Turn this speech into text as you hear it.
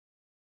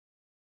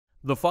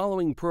The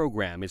following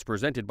program is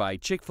presented by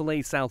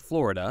Chick-fil-A South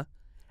Florida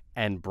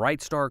and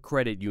Bright Star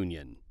Credit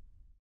Union.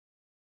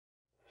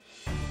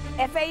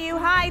 FAU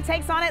High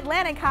takes on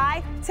Atlantic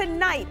High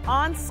tonight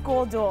on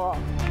School Duel.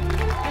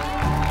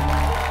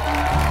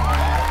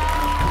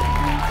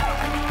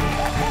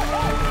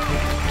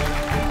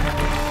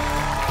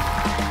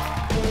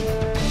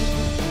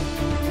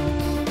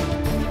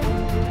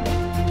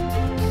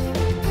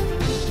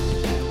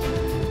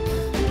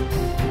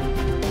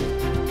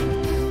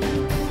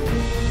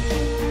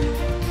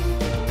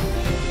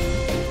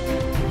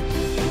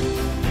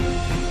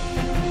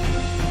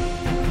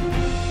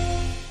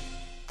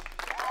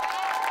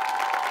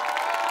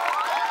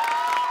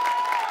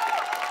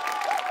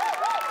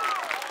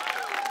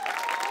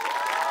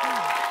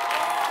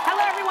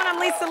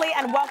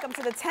 And welcome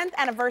to the 10th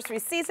anniversary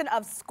season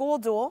of School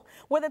Duel,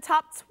 where the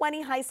top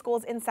 20 high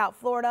schools in South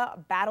Florida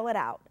battle it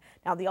out.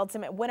 Now, the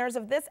ultimate winners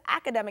of this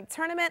academic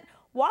tournament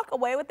walk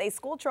away with a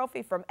school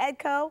trophy from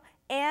EDCO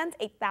and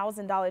a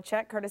 $1,000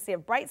 check courtesy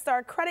of Bright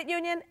Star Credit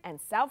Union and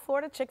South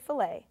Florida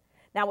Chick-fil-A.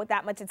 Now, with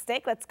that much at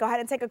stake, let's go ahead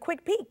and take a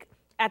quick peek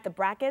at the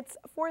brackets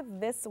for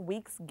this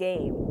week's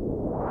game.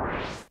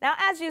 Now,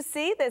 as you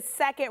see, this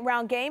second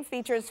round game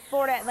features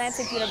Florida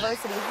Atlantic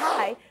University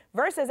High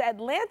versus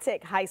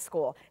Atlantic High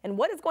School in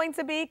what is going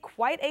to be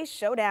quite a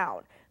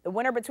showdown. The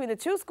winner between the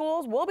two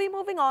schools will be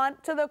moving on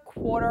to the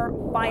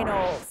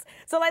quarterfinals.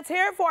 So let's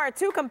hear it for our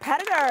two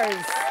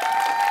competitors.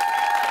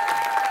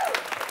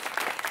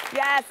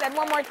 Yes, and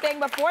one more thing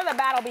before the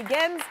battle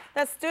begins.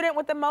 The student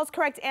with the most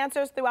correct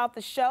answers throughout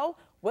the show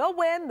will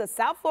win the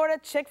South Florida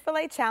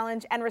Chick-fil-A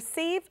Challenge and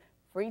receive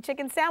free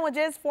chicken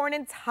sandwiches for an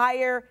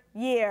entire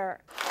year.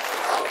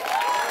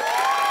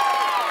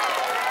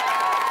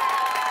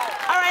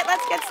 All right,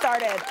 let's get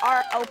started.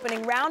 Our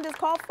opening round is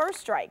called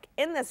First Strike.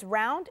 In this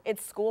round,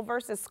 it's school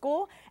versus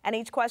school, and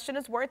each question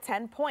is worth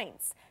 10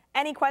 points.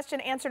 Any question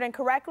answered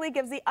incorrectly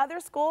gives the other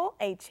school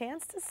a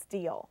chance to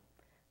steal.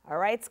 All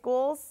right,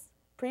 schools,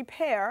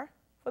 prepare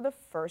for the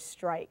first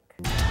strike.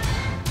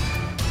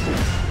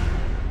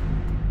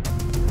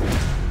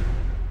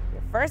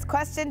 Your first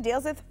question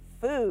deals with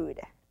food.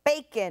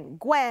 Bacon,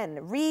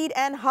 Gwen, Reed,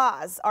 and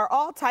Haas are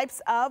all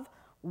types of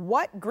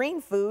what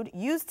green food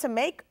used to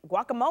make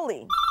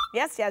guacamole?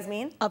 Yes,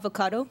 Yasmin?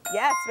 Avocado.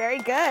 Yes, very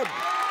good.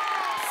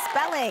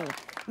 Spelling,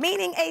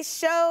 meaning a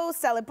show,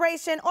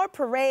 celebration, or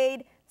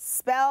parade.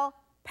 Spell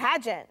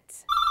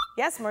pageant.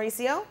 Yes,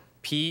 Mauricio?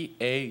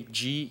 P-A-G-E-A-N-T.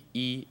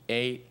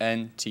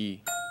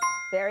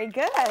 Very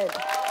good. All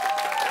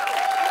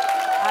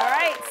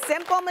right,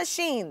 simple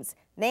machines.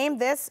 Name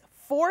this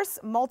force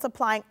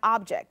multiplying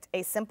object,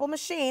 a simple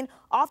machine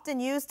often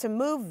used to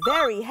move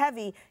very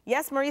heavy.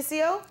 Yes,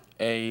 Mauricio?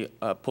 A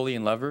pulley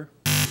and lever.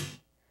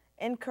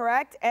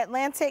 Incorrect.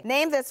 Atlantic,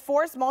 name this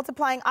force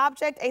multiplying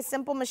object, a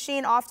simple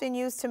machine often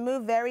used to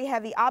move very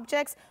heavy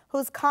objects,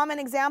 whose common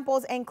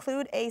examples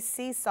include a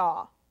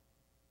seesaw.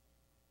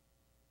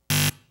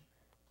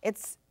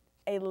 It's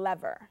a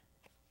lever,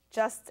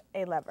 just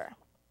a lever.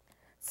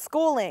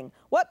 Schooling.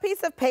 What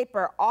piece of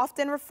paper,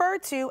 often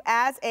referred to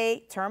as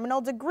a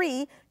terminal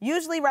degree,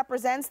 usually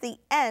represents the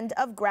end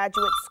of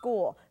graduate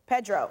school?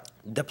 Pedro.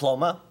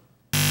 Diploma.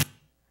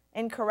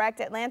 Incorrect.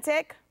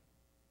 Atlantic.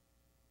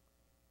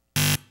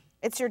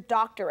 It's your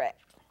doctorate.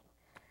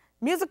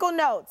 Musical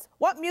notes.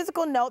 What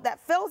musical note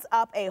that fills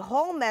up a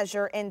whole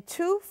measure in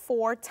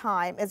 2/4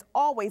 time is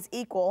always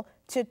equal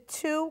to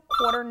 2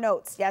 quarter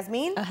notes?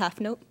 Yasmin? A half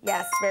note.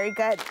 Yes, very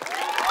good.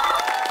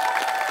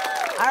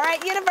 All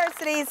right,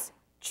 universities.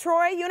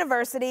 Troy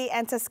University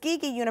and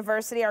Tuskegee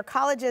University are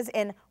colleges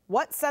in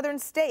what southern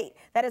state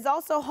that is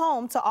also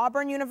home to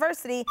Auburn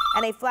University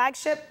and a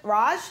flagship?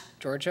 Raj?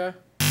 Georgia.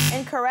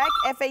 Incorrect.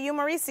 FAU.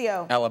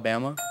 Mauricio?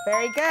 Alabama.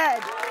 Very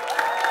good.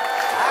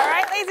 All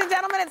right, ladies and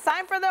gentlemen, it's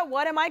time for the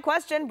What Am I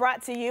question,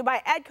 brought to you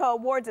by EDCO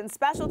Awards and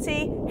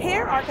Specialty.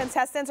 Here, our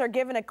contestants are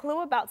given a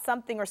clue about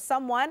something or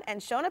someone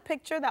and shown a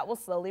picture that will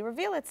slowly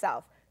reveal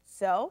itself.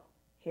 So,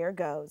 here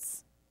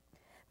goes.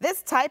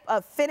 This type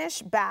of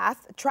Finnish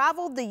bath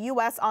traveled the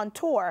U.S. on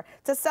tour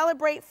to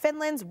celebrate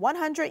Finland's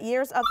 100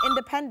 years of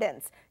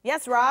independence.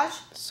 Yes, Raj?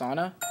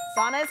 Sauna.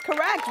 Sauna is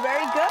correct.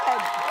 Very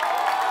good.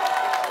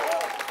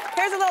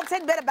 Here's a little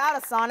tidbit about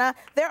a sauna.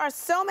 There are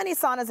so many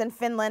saunas in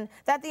Finland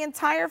that the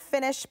entire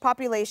Finnish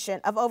population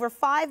of over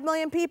 5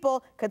 million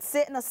people could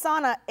sit in a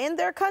sauna in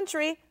their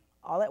country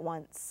all at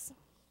once.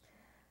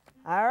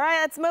 All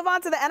right, let's move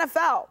on to the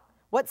NFL.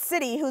 What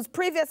city, whose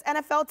previous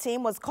NFL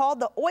team was called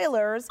the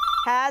Oilers,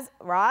 has,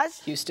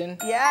 Raj? Houston.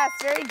 Yes,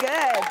 very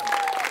good.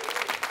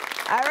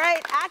 All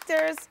right,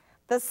 actors.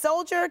 The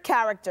soldier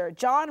character,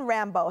 John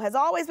Rambo, has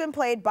always been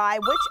played by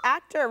which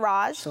actor,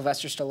 Raj?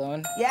 Sylvester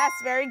Stallone. Yes,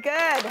 very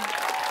good.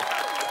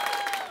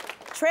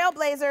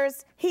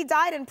 Trailblazers. He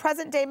died in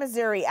present-day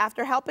Missouri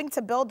after helping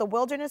to build the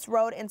Wilderness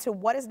Road into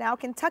what is now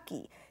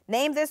Kentucky.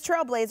 Name this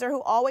trailblazer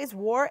who always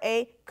wore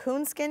a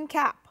coonskin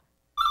cap.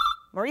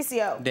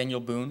 Mauricio. Daniel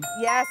Boone.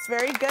 Yes,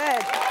 very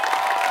good.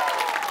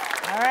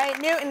 All right,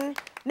 Newton.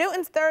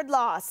 Newton's third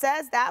law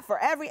says that for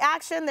every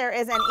action, there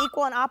is an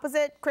equal and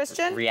opposite.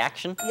 Christian?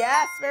 Reaction?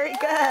 Yes, very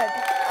good.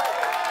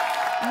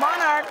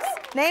 Monarchs.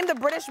 Name the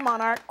British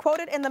monarch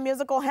quoted in the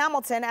musical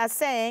Hamilton as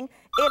saying,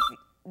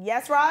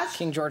 yes, Raj?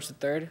 King George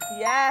III.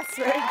 Yes,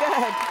 very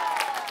good.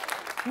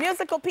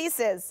 Musical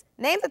pieces.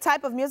 Name the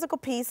type of musical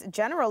piece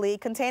generally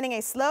containing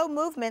a slow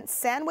movement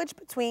sandwiched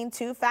between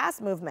two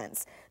fast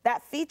movements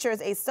that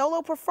features a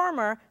solo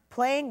performer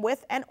playing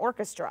with an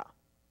orchestra.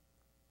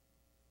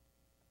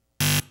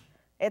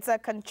 It's a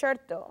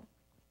concerto.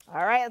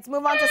 All right, let's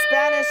move on to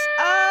Spanish.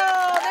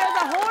 Oh, there's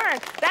a horn.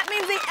 That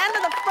means the end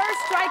of the first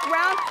strike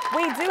round.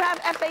 We do have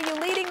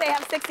FAU leading. They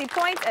have 60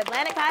 points.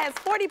 Atlantic High has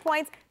 40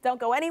 points. Don't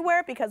go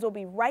anywhere because we'll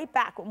be right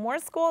back with more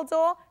School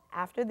Duel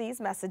after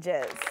these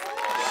messages.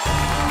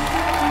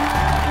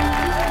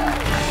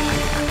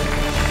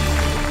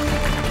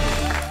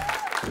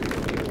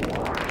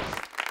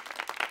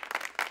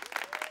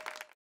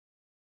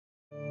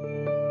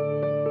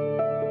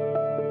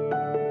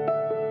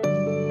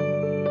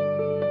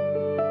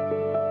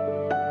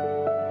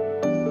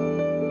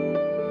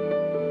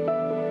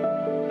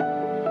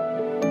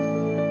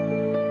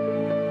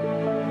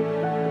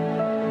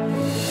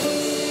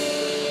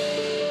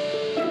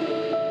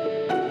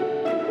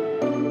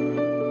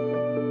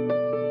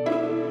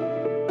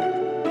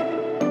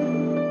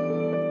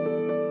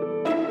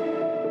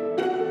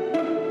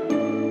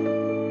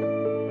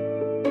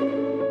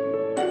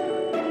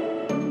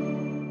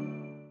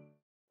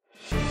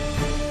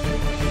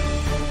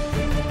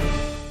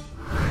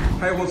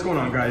 Hi, what's going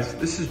on, guys?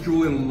 This is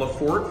Julian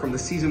Lafort from the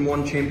Season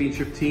 1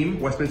 Championship Team,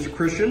 Westminster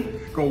Christian.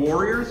 Go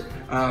Warriors.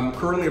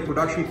 Currently a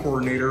production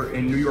coordinator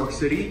in New York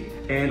City,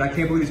 and I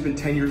can't believe it's been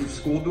 10 years of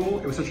School Duel.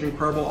 It was such an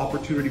incredible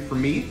opportunity for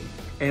me,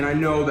 and I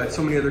know that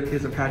so many other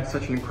kids have had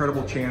such an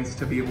incredible chance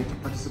to be able to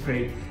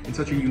participate in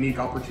such a unique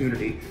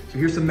opportunity. So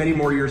here's to many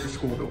more years of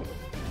School Duel.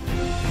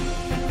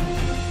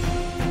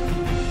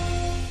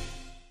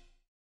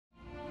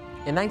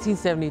 In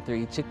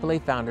 1973, Chick-fil-A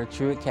founder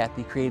Truett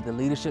Cathy created the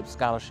Leadership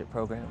Scholarship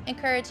Program,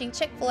 encouraging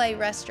Chick-fil-A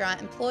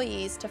restaurant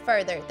employees to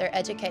further their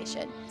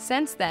education.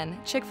 Since then,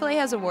 Chick-fil-A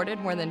has awarded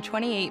more than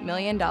 $28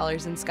 million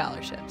in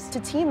scholarships to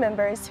team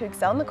members who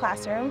excel in the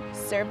classroom,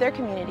 serve their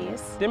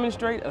communities,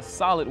 demonstrate a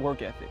solid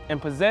work ethic,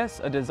 and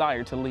possess a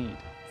desire to lead.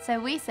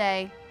 So we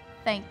say,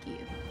 thank you.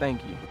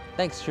 Thank you.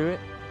 Thanks, Truett.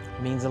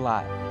 It means a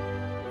lot.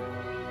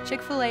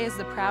 Chick-fil-A is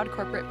the proud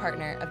corporate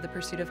partner of the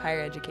pursuit of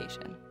higher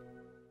education.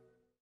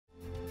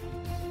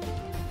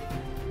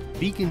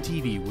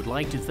 BECON-TV would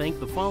like to thank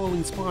the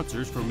following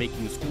sponsors for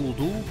making School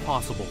Duel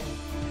possible.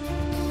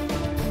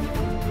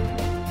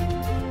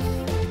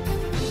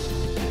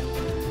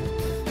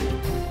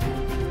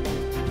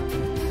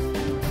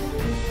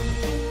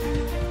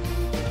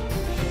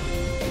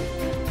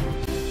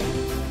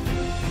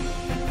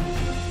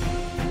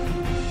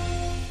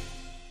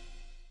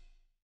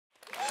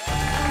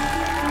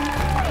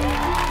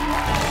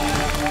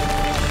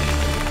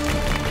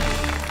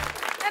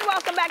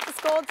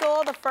 School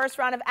Duel, the first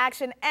round of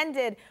action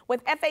ended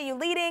with FAU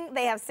leading.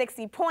 They have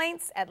 60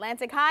 points.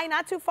 Atlantic High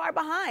not too far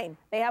behind.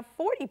 They have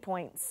 40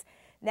 points.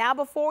 Now,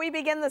 before we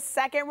begin the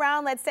second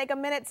round, let's take a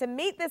minute to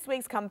meet this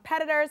week's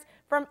competitors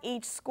from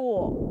each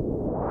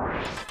school.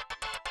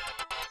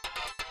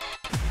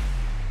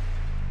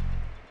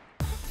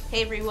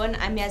 Hey everyone,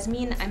 I'm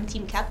Yasmin. I'm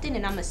team captain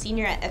and I'm a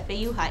senior at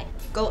FAU High.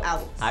 Go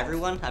Owls. Hi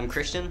everyone, I'm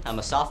Christian. I'm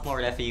a sophomore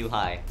at FAU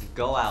High.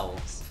 Go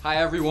Owls. Hi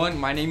everyone,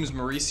 my name is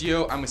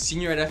Mauricio. I'm a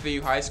senior at FAU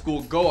High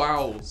School. Go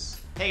Owls.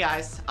 Hey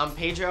guys, I'm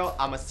Pedro.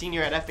 I'm a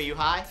senior at FAU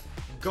High.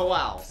 Go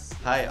Owls.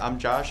 Hi, I'm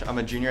Josh. I'm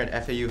a junior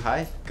at FAU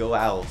High. Go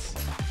Owls.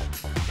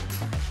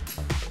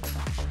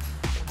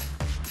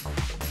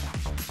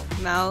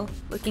 Mal,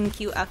 looking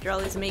cute after all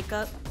his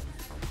makeup.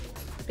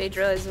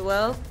 Pedro as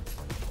well.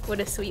 What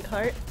a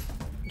sweetheart.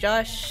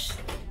 Josh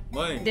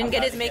didn't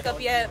get his makeup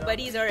yet, but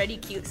he's already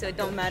cute, so it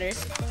don't matter.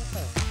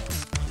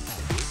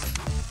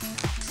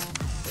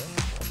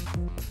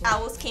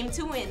 Owls came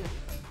to win.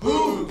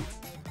 Woo!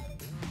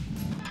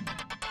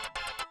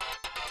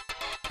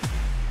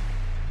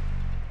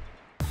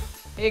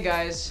 Hey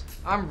guys,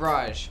 I'm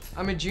Raj.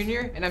 I'm a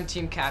junior and I'm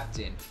team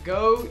captain.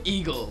 Go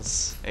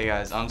Eagles! Hey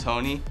guys, I'm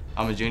Tony.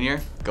 I'm a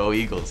junior. Go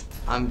Eagles.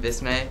 I'm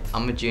Vismay.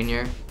 I'm a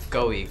junior.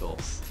 Go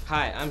Eagles.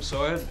 Hi, I'm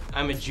Sorab.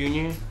 I'm a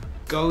junior.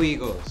 Go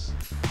Eagles.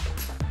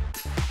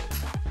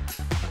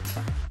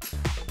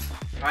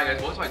 Hi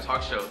guys, welcome to my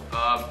talk show.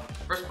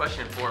 First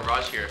question for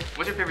Raj here.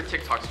 What's your favorite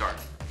TikTok star?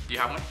 Do you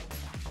have one?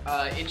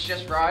 It's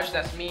just Raj,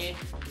 that's me.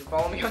 You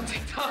follow me on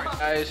TikTok.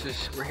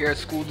 Guys, we're here at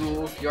School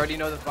Duel. You already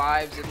know the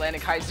vibes.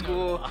 Atlantic High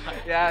School.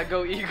 Yeah,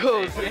 go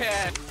Eagles.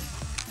 Yeah.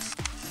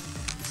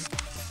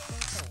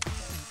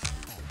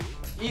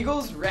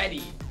 Eagles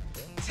ready.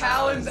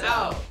 Talons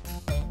out.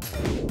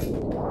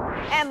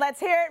 And let's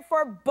hear it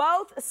for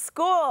both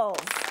schools.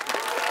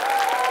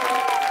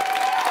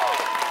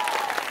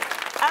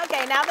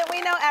 Okay, now that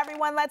we know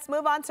everyone, let's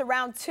move on to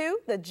round two,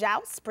 the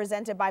Joust,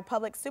 presented by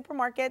Public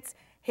Supermarkets.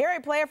 Here,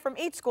 a player from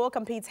each school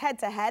competes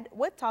head-to-head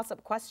with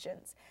toss-up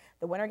questions.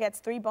 The winner gets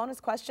 3 bonus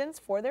questions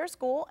for their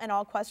school, and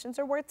all questions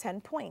are worth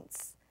 10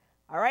 points.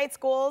 All right,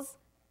 schools,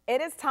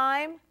 it is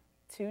time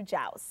to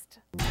joust.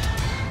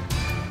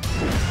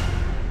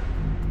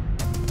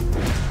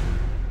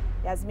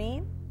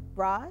 Yasmin,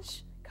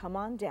 Raj, come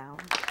on down.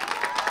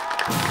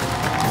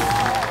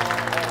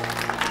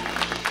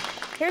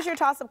 Here's your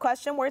toss-up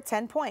question worth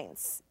 10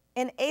 points.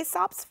 In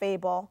Aesop's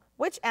fable,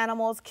 which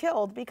animal is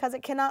killed because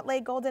it cannot lay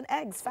golden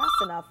eggs fast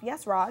enough?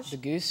 Yes, Raj? The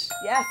goose.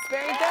 Yes,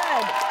 very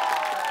good.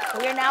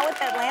 We are now with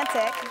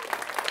Atlantic.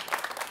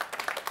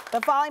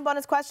 The following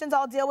bonus questions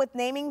all deal with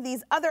naming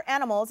these other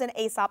animals in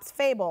Aesop's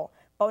fable.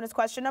 Bonus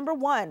question number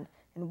 1.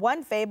 In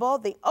one fable,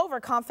 the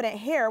overconfident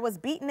hare was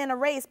beaten in a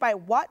race by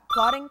what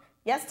plotting?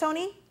 Yes,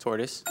 Tony?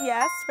 Tortoise.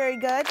 Yes, very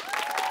good.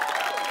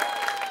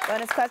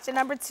 Bonus question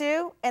number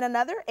 2. In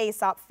another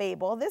Aesop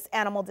fable, this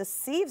animal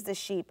deceives the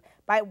sheep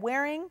by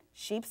wearing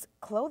sheep's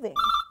clothing.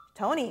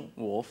 Tony?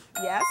 Wolf.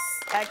 Yes,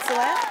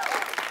 excellent.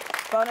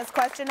 Bonus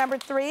question number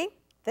 3.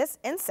 This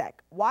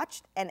insect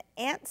watched an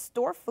ant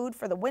store food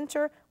for the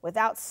winter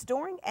without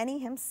storing any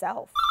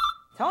himself.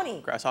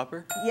 Tony?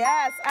 Grasshopper.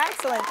 Yes,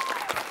 excellent.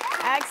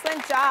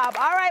 Excellent job.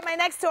 All right, my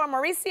next two are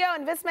Mauricio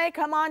and Visme.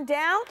 Come on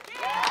down.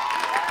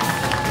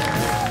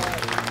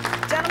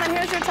 Gentlemen,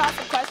 here's your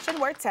toss-up question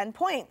worth 10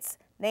 points.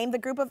 Name the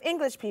group of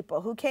English people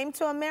who came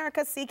to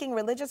America seeking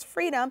religious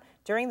freedom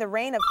during the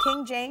reign of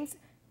King James.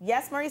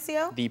 Yes,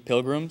 Mauricio? The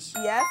Pilgrims.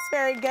 Yes,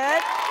 very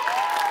good.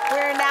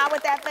 We're now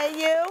with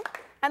FAU,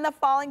 and the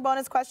following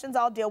bonus questions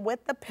all deal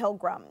with the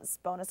Pilgrims.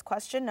 Bonus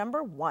question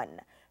number 1.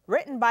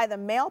 Written by the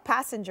male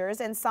passengers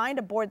and signed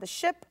aboard the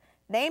ship,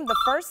 name the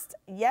first.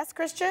 Yes,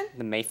 Christian?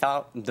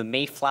 The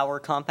Mayflower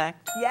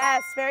Compact.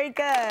 Yes, very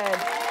good.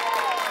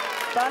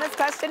 Bonus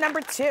question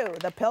number 2.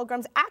 The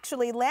Pilgrims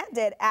actually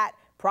landed at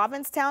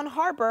Provincetown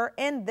Harbor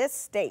in this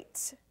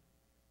state.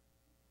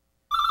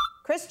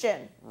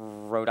 Christian?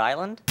 Rhode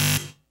Island.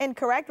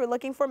 Incorrect. We're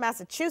looking for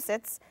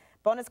Massachusetts.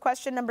 Bonus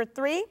question number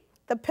 3.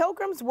 The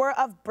Pilgrims were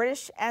of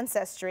British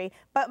ancestry,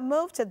 but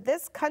moved to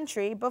this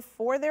country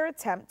before their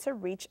attempt to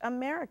reach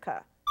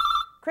America.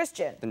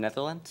 Christian? The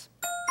Netherlands.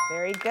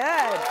 Very good.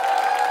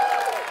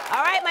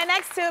 All right, my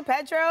next two,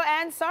 Pedro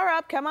and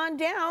Saurabh, come on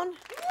down.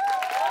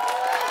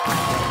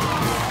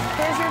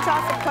 Here's your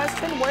toss-up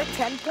question worth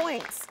 10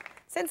 points.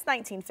 Since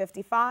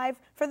 1955,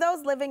 for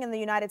those living in the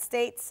United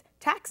States,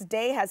 tax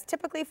day has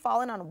typically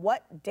fallen on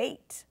what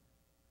date?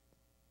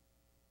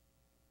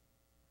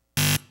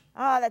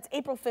 That's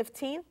April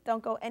 15th.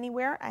 Don't go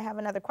anywhere. I have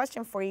another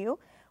question for you.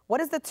 What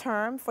is the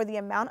term for the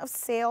amount of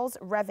sales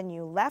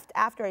revenue left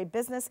after a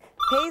business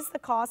pays the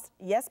cost?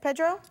 Yes,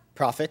 Pedro?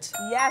 Profit.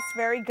 Yes,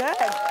 very good.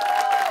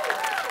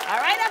 All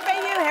right,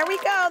 FAU, here we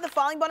go. The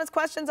following bonus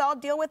questions all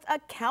deal with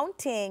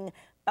accounting.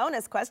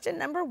 Bonus question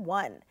number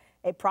 1.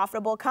 A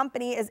profitable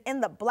company is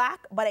in the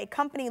black, but a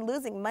company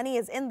losing money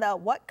is in the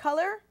what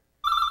color?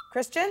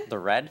 Christian? The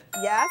red.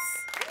 Yes.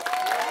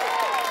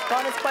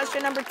 Bonus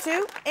question number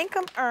 2.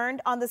 Income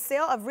earned on the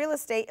sale of real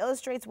estate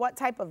illustrates what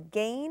type of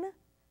gain?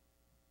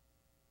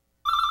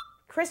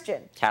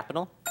 Christian?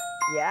 Capital.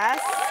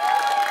 Yes.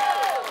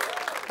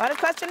 Bonus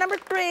question number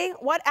 3.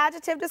 What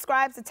adjective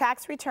describes the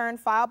tax return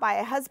filed by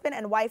a husband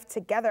and wife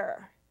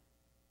together?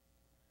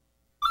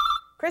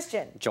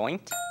 Christian?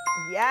 Joint.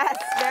 Yes,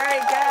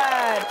 very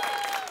good.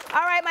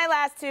 All right, my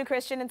last two,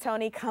 Christian and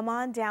Tony, come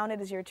on down.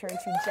 It is your turn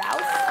to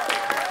joust.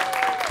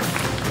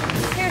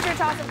 Here's your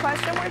toss-up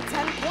question worth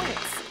 10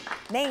 points.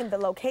 Name the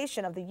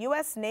location of the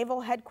U.S.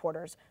 Naval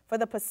Headquarters for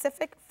the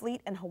Pacific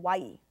Fleet in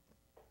Hawaii.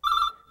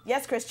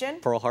 Yes, Christian?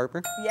 Pearl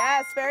Harbor.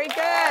 Yes, very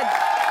good.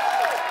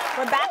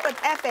 We're back with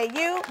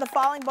FAU. The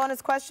following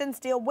bonus questions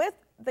deal with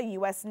the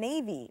U.S.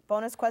 Navy.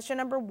 Bonus question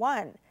number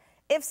 1.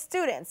 If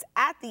students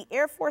at the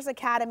Air Force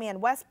Academy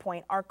in West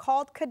Point are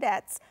called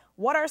cadets,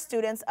 what are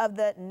students of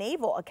the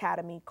Naval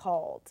Academy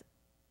called?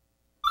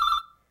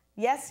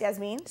 Yes,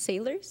 Yasmin?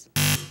 Sailors.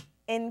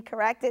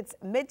 Incorrect. It's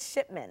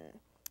midshipmen.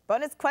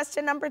 Bonus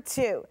question number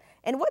 2.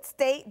 In what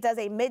state does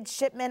a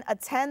midshipman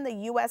attend the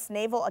U.S.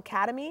 Naval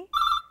Academy?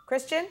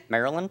 Christian?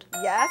 Maryland.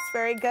 Yes,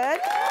 very good.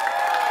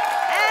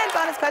 And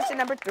bonus question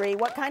number 3.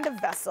 What kind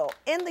of vessel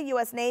in the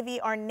U.S. Navy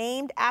are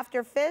named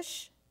after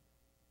fish?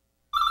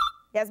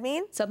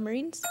 Yasmin?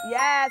 Submarines.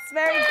 Yes,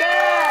 very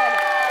good.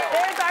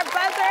 There's our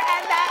buzzer,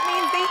 and that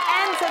means the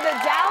end to the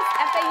joust.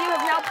 FAU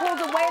has now pulled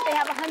away. They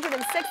have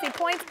 160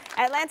 points.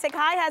 Atlantic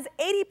High has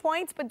 80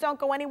 points, but don't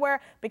go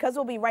anywhere because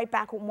we'll be right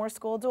back with more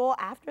School Duel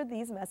after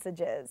these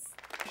messages.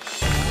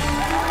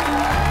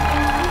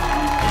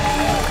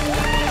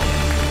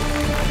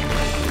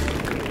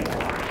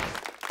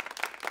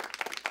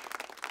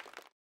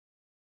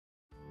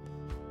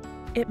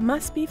 It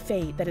must be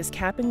fate that his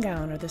cap and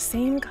gown are the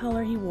same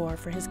color he wore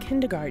for his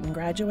kindergarten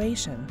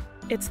graduation.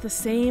 It's the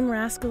same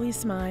rascally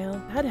smile,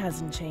 that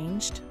hasn't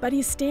changed. But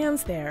he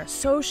stands there,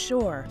 so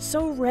sure,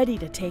 so ready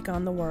to take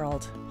on the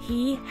world.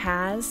 He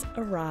has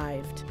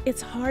arrived.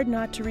 It's hard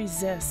not to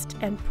resist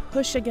and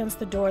push against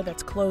the door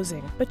that's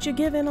closing, but you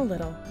give in a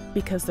little,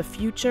 because the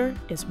future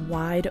is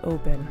wide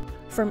open.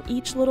 From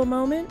each little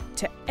moment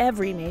to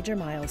every major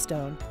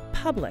milestone,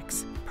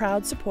 Publix,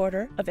 proud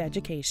supporter of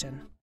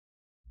education.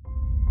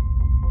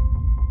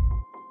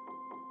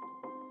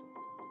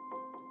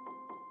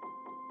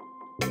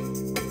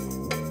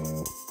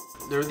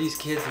 There were these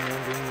kids and they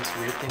were doing this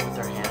weird thing with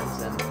their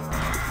hands and...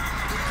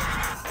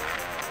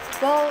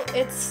 Well,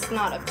 it's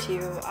not up to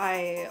you.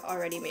 I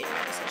already made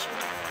my decision.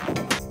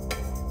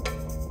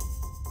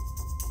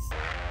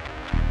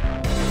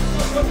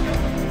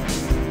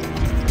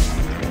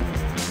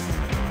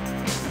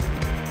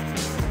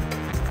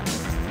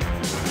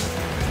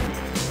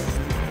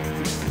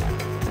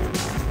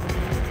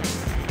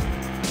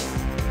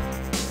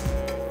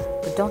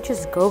 But don't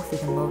just go through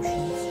the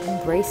motions.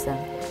 Embrace them.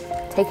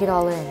 Take it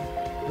all in.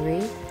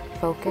 Breathe,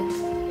 focus,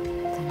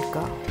 then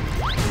go.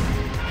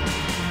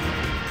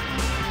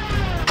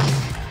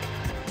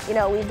 You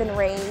know, we've been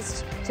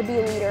raised to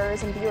be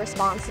leaders and be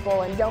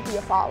responsible and don't be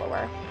a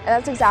follower. And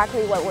that's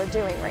exactly what we're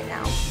doing right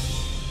now.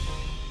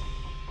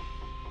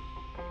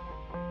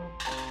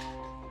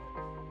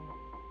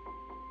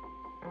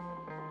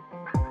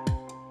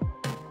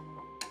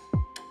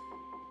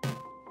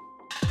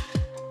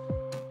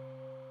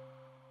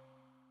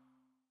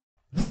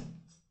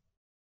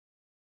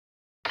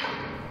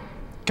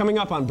 Coming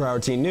up on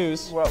Broward Teen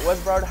News. We're at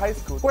West Broward High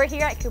School. We're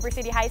here at Cooper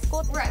City High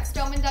School. We're at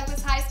Stoneman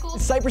Douglas High School.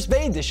 Cypress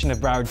Bay edition of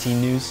Broward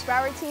Teen News.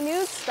 Broward Teen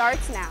News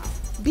starts now.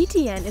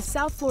 BTN is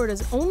South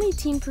Florida's only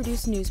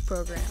teen-produced news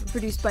program,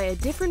 produced by a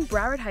different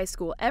Broward High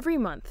School every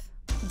month.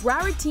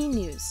 Broward Teen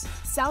News,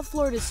 South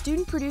Florida's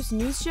student-produced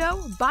news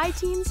show by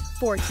teens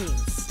for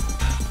teens.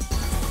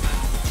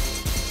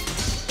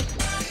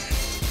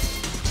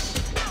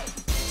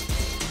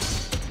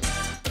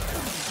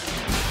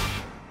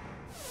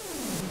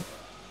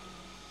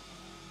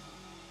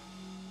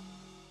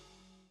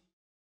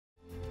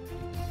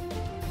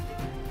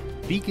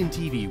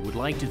 BECON-TV would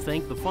like to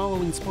thank the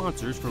following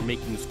sponsors for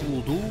making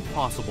School Duel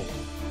possible.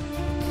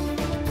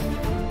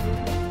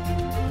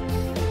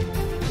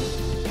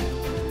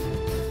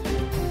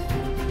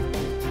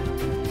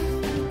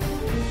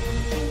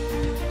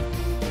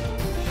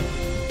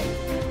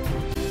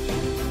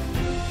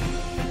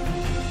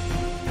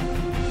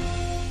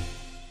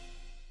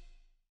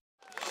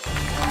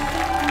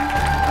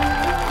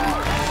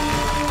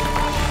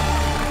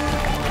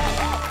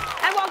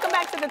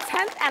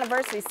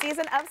 Anniversary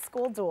season of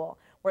School Duel,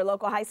 where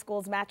local high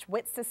schools match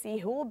wits to see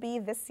who will be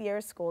this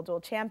year's School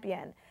Duel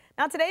champion.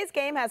 Now today's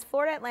game has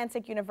Florida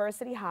Atlantic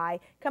University High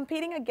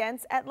competing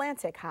against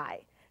Atlantic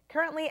High.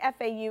 Currently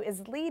FAU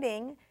is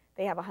leading.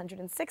 They have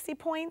 160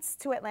 points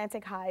to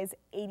Atlantic High's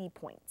 80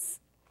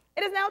 points.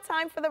 It is now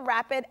time for the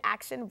rapid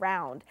action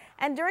round.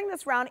 And during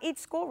this round, each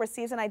school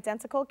receives an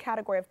identical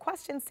category of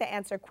questions to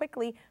answer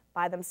quickly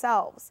by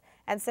themselves.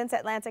 And since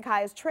Atlantic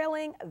High is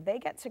trailing, they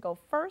get to go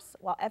first,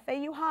 while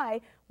FAU High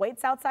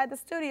waits outside the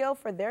studio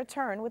for their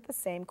turn with the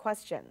same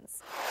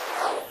questions.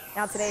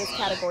 Now today's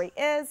category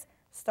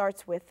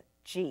starts with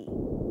G.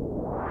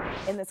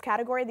 In this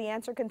category, the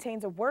answer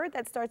contains a word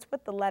that starts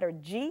with the letter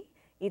G.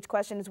 Each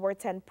question is worth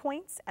 10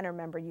 points, and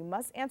remember, you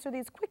must answer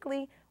these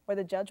quickly or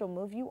the judge will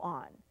move you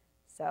on.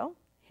 So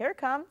here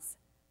comes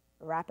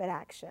rapid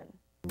action.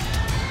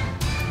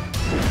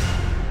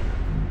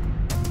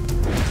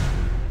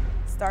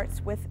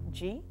 Starts with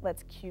G.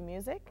 Let's cue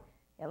music.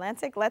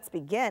 Atlantic, let's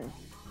begin.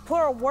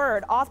 Plural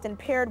word often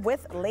paired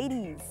with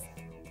ladies.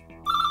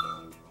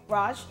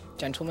 Raj.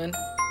 Gentleman.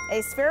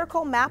 A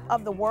spherical map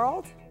of the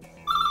world.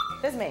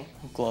 Bismay.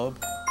 Globe.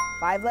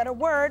 5-letter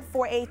word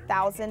for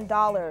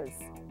 $1,000.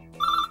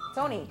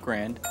 Tony.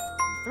 Grand.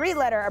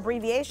 3-letter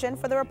abbreviation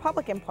for the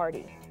Republican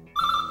Party.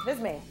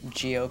 Bismay.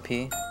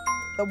 GOP.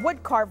 The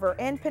wood carver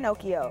in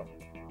Pinocchio.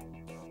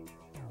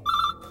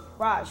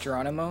 Raj.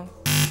 Geronimo.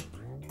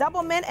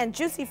 Double mint and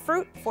juicy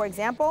fruit, for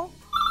example.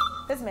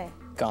 Bismay.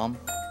 Gum.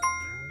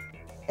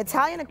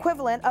 Italian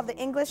equivalent of the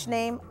English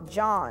name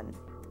John.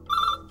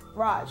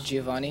 Raj.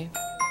 Giovanni.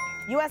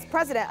 U.S.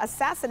 president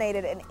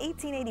assassinated in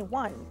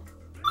 1881.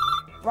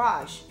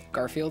 Raj.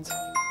 Garfield.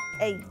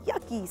 A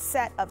yucky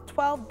set of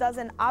 12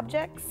 dozen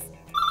objects.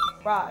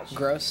 Raj.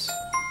 Gross.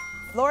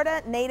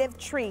 Florida native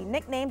tree,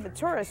 nicknamed the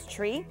tourist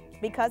tree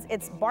because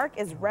its bark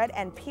is red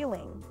and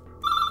peeling.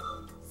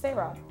 Say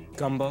Rob.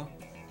 Gumbo.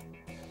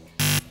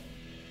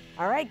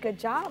 All right, good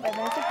job,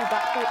 Atlantic. You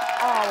got through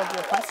all of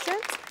your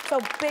questions. So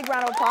big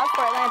round of applause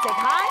for Atlantic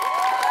High.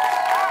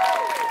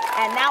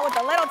 And now with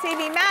a little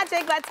TV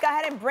magic, let's go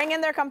ahead and bring in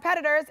their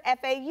competitors,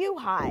 FAU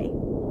High.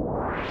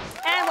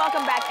 And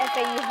welcome back,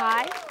 FAU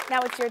High.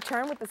 Now it's your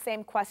turn with the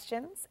same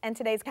questions. And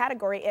today's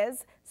category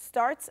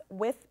starts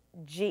with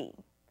G.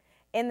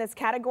 In this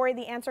category,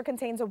 the answer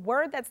contains a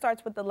word that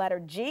starts with the letter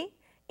G.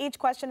 Each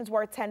question is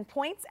worth 10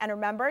 points. And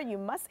remember, you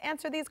must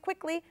answer these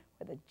quickly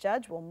or the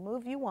judge will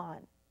move you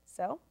on.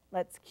 So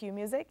let's cue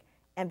music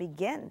and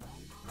begin.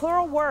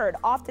 Plural word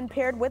often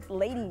paired with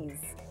ladies.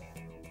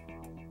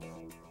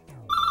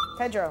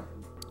 Pedro.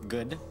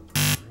 Good.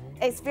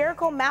 A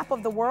spherical map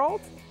of the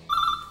world.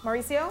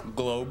 Mauricio.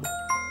 Globe.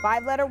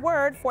 5-letter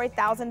word for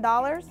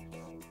 $1,000.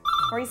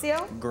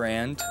 Mauricio.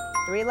 Grand.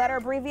 3-letter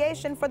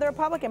abbreviation for the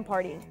Republican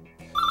Party.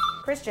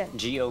 Christian.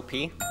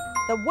 GOP.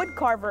 The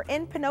woodcarver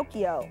in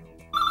Pinocchio.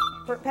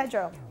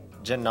 Pedro.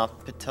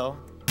 Ginopito.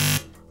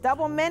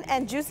 Double mint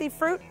and juicy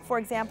fruit, for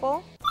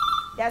example.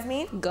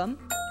 Yasmin. Gum.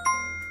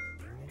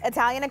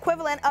 Italian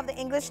equivalent of the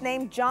English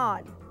name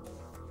John.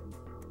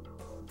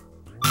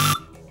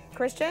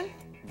 Christian.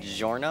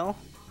 Giorno.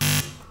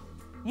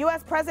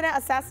 U.S. president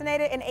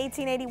assassinated in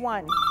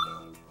 1881.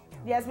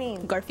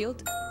 Yasmin.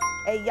 Garfield.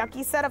 A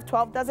yucky set of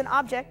 12 dozen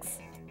objects.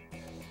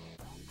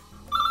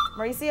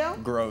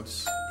 Mauricio.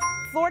 Gross.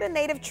 Florida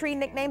native tree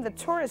nicknamed the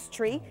tourist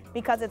tree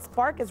because its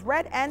bark is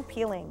red and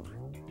peeling.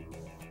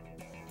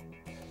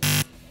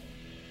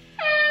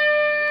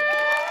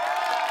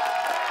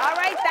 All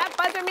right, that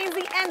buzzer means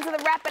the end to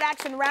the rapid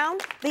action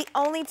round. The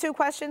only two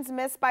questions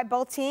missed by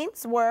both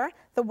teams were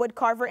the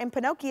woodcarver in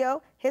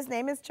Pinocchio, his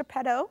name is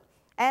Geppetto,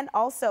 and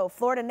also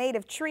Florida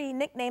native tree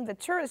nicknamed the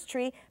tourist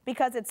tree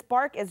because its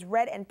bark is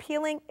red and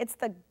peeling. It's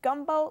the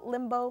gumbo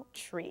limbo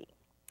tree.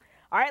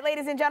 All right,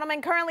 ladies and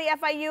gentlemen, currently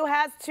FIU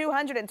has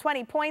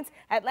 220 points.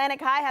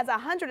 Atlantic High has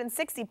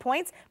 160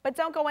 points, but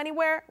don't go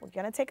anywhere. We're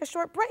going to take a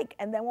short break,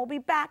 and then we'll be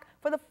back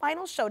for the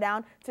final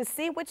showdown to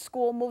see which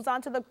school moves on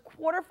to the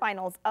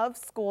quarterfinals of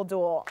School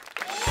Duel.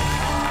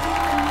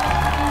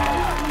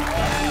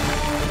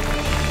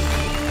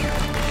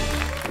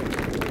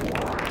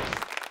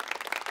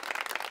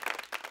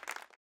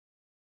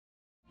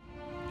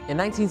 In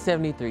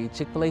 1973,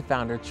 Chick-fil-A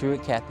founder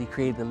Truett Cathy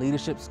created the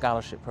Leadership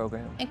Scholarship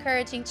Program,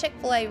 encouraging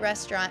Chick-fil-A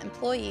restaurant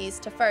employees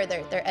to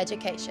further their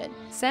education.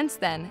 Since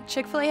then,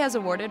 Chick-fil-A has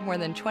awarded more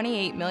than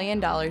 $28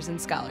 million in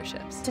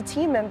scholarships To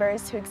team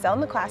members who excel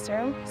in the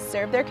classroom,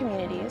 serve their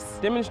communities,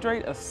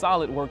 demonstrate a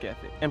solid work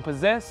ethic, and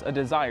possess a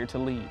desire to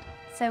lead.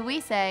 So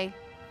we say,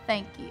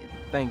 thank you.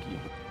 Thank you.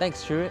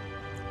 Thanks, Truett.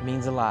 It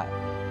means a lot.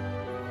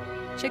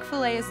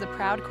 Chick-fil-A is the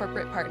proud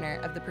corporate partner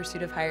of the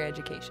pursuit of higher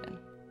education.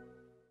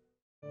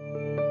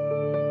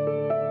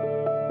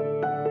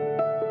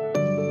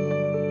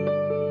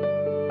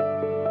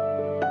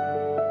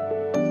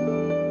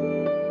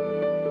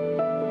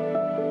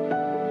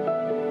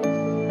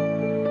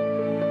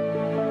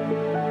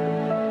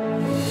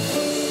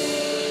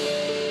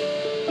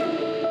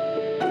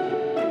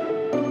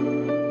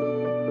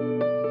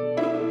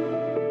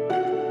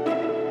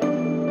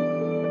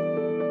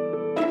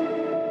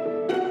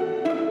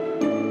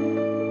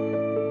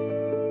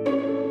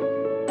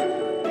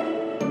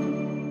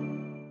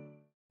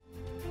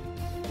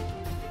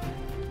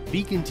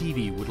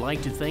 BECON-TV would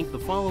like to thank the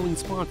following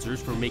sponsors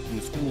for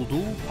making School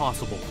Duel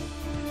possible.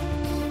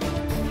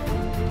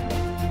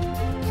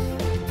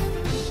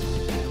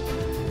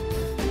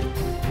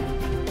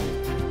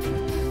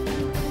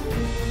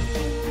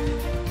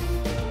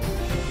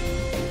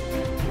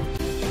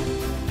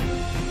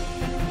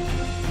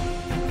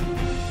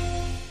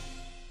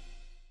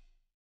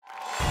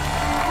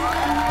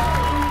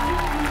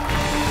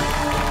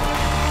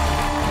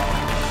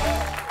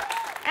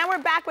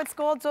 With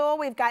School Duel,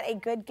 we've got a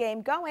good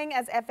game going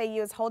as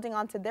FAU is holding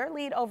on to their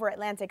lead over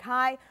Atlantic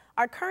High.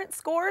 Our current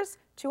scores,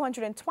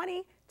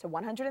 220 to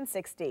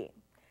 160.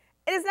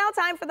 It is now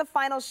time for the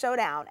final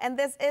showdown, and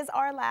this is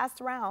our last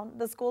round.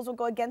 The schools will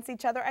go against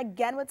each other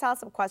again with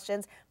toss-up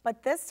questions,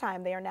 but this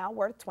time they are now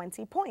worth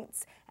 20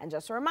 points. And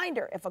just a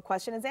reminder, if a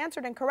question is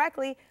answered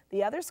incorrectly,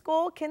 the other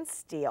school can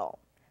steal.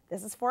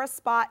 This is for a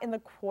spot in the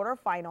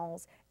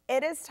quarterfinals.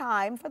 It is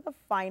time for the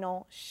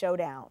final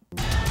showdown.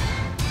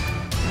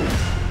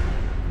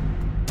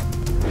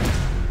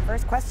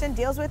 First question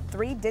deals with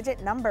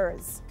three-digit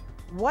numbers.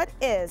 What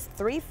is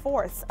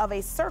 3/4 of a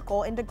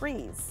circle in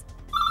degrees?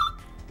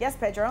 Yes,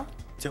 Pedro.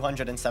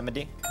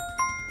 270.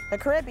 The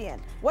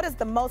Caribbean. What is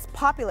the most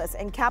populous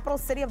and capital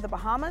city of the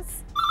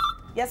Bahamas?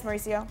 Yes,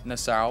 Mauricio.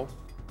 Nassau.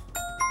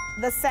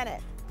 The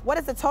Senate. What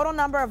is the total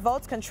number of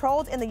votes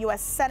controlled in the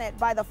U.S. Senate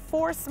by the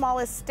 4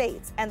 smallest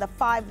states and the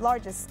 5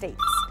 largest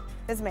states?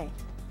 Ismay.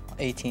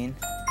 18.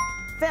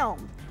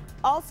 Film.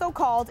 Also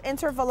called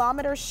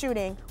intervalometer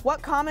shooting,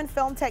 what common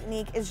film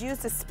technique is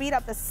used to speed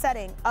up the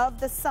setting of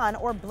the sun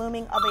or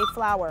blooming of a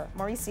flower?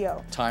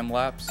 Mauricio. Time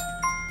lapse.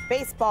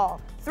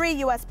 Baseball. 3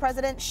 U.S.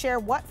 presidents share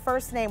what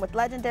first name with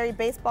legendary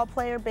baseball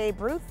player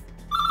Babe Ruth?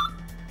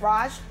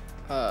 Raj.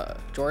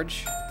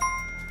 George.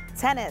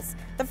 Tennis.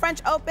 The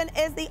French Open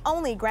is the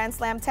only Grand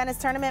Slam tennis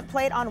tournament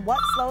played on what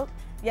slope?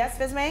 Yes,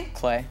 Vismay?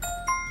 Clay.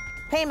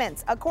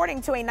 Payments. According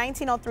to a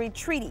 1903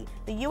 treaty,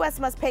 the U.S.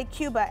 must pay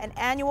Cuba an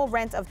annual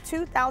rent of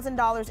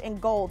 $2,000 in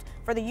gold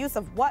for the use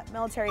of what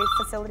military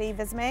facility,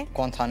 Vismay?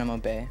 Guantanamo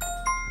Bay.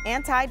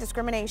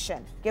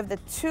 Anti-discrimination. Give the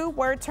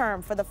 2-word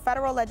term for the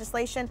federal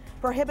legislation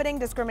prohibiting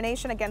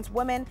discrimination against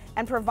women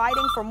and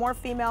providing for more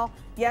female.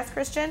 Yes,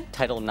 Christian?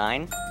 Title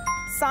IX.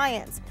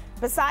 Science.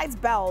 Besides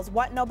bells,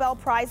 what Nobel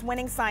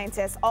Prize-winning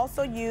scientists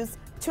also used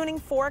tuning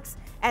forks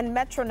and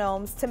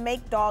metronomes to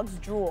make dogs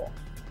drool?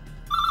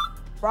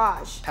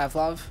 Raj.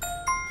 Pavlov.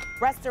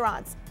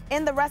 Restaurants.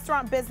 In the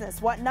restaurant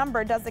business, what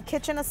number does the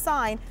kitchen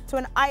assign to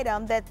an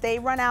item that they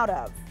run out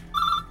of?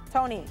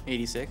 Tony.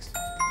 86.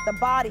 The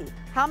body.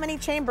 How many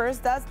chambers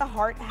does the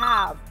heart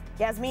have?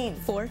 Yasmin.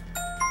 4.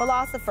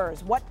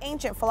 Philosophers. What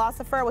ancient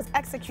philosopher was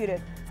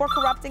executed for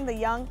corrupting the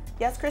young?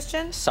 Yes,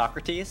 Christian?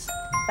 Socrates.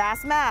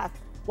 Fast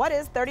math. What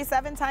is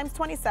 37 times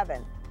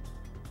 27?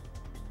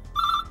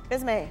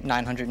 Bismay.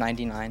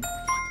 999.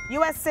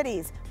 U.S.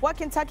 cities. What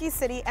Kentucky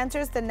city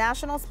enters the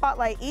national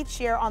spotlight each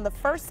year on the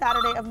first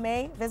Saturday of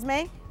May?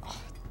 Bismay.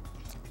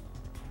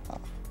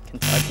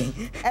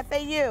 Kentucky.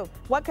 FAU.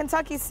 What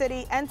Kentucky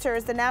city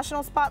enters the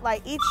national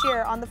spotlight each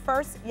year on the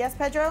first? Yes,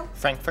 Pedro?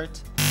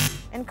 Frankfurt.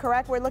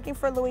 Incorrect. We're looking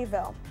for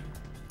Louisville.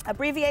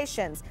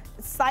 Abbreviations.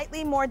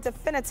 Slightly more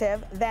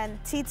definitive than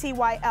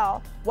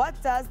TTYL. What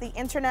does the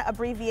internet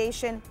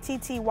abbreviation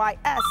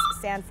TTYS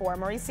stand for?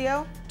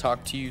 Mauricio?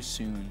 Talk to you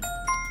soon.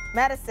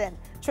 Medicine.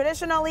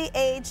 Traditionally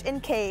aged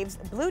in caves,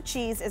 blue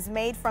cheese is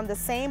made from the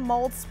same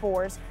mold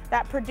spores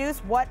that produce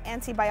what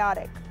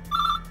antibiotic?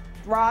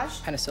 Raj?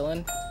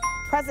 Penicillin.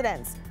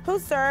 Presidents. Who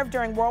served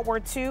during World War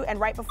II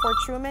and right before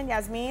Truman?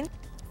 Yasmin?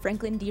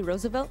 Franklin D.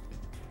 Roosevelt.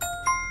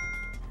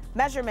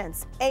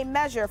 Measurements. A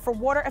measure for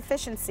water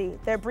efficiency,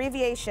 the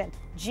abbreviation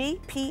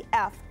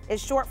GPF,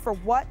 is short for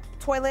what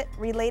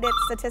toilet-related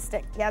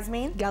statistic?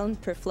 Yasmin? Gallon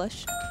per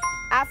flush.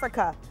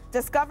 Africa.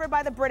 Discovered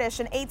by the British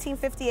in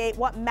 1858,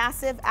 what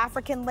massive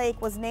African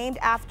lake was named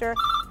after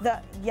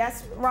the...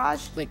 Yes,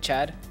 Raj? Lake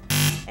Chad.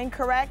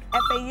 Incorrect.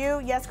 FAU.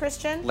 Yes,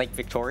 Christian? Lake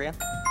Victoria.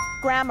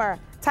 Grammar.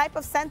 Type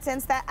of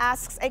sentence that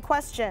asks a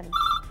question.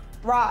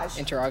 Raj?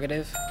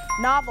 Interrogative.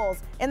 Novels.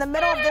 In the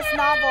middle of this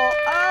novel...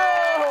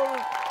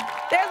 Oh!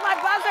 There's my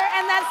buzzer,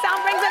 and that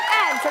sound brings an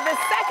end to the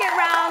second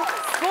round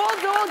School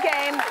Duel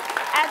game.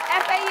 As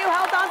FAU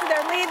held on to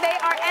their lead, they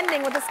are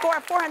ending with a score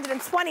of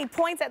 420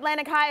 points.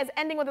 Atlantic High is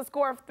ending with a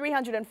score of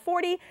 340.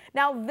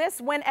 Now,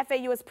 this win,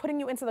 FAU is putting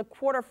you into the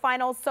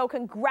quarterfinals, so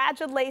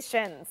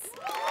congratulations.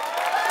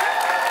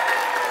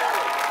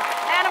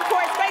 And of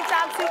course, great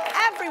job to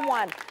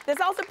everyone. This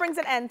also brings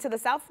an end to the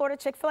South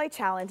Florida Chick-fil-A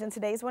Challenge, and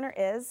today's winner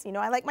is, you know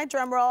I like my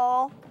drum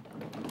roll,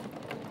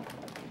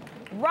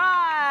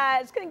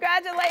 Raj.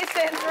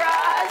 Congratulations,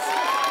 Raj.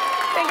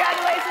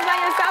 Congratulations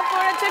on your South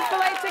Florida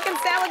Chick-fil-A chicken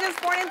sandwiches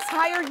for an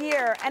entire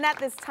year. And at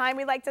this time,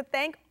 we'd like to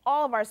thank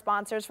all of our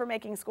sponsors for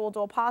making School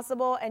Duel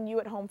possible and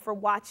you at home for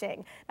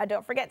watching. Now,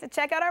 don't forget to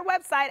check out our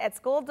website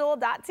at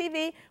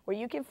schoolduel.tv, where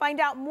you can find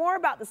out more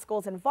about the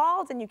schools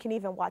involved and you can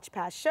even watch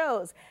past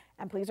shows.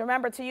 And please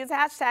remember to use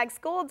hashtag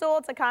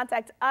SchoolDuel to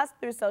contact us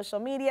through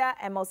social media.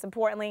 And most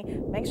importantly,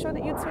 make sure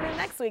that you tune in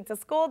next week to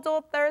School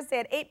Duel Thursday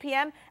at 8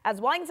 p.m. as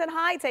Wellington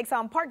High takes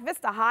on Park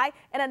Vista High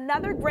in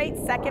another great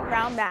second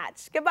round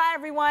match. Goodbye,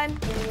 everyone.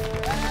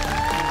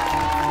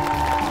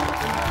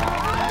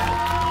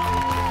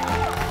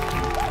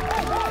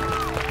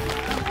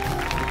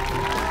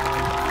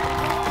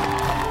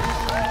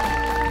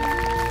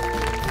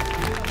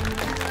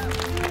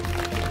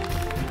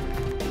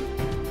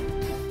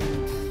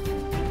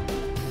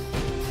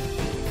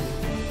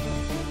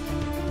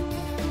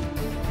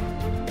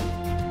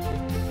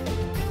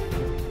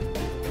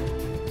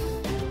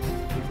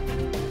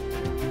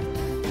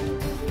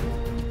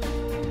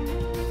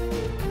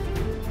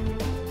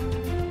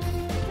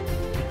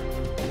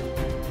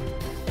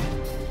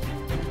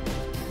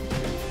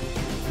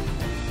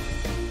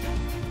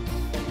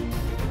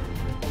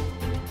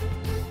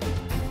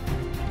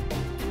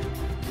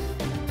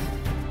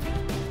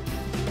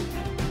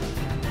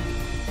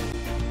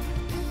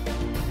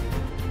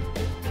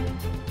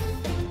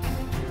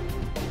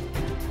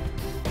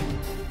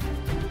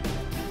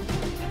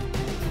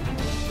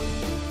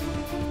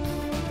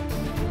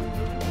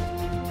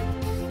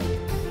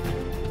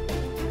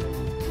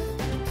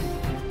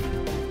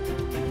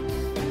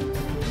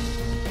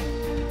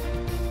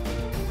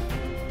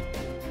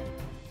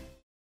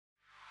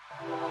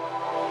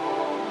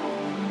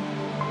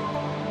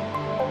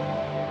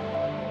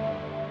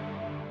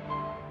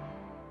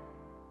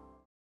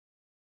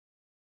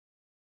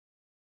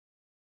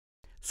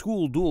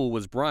 School Duel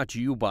was brought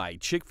to you by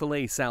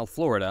Chick-fil-A South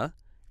Florida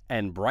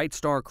and Bright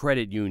Star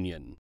Credit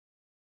Union.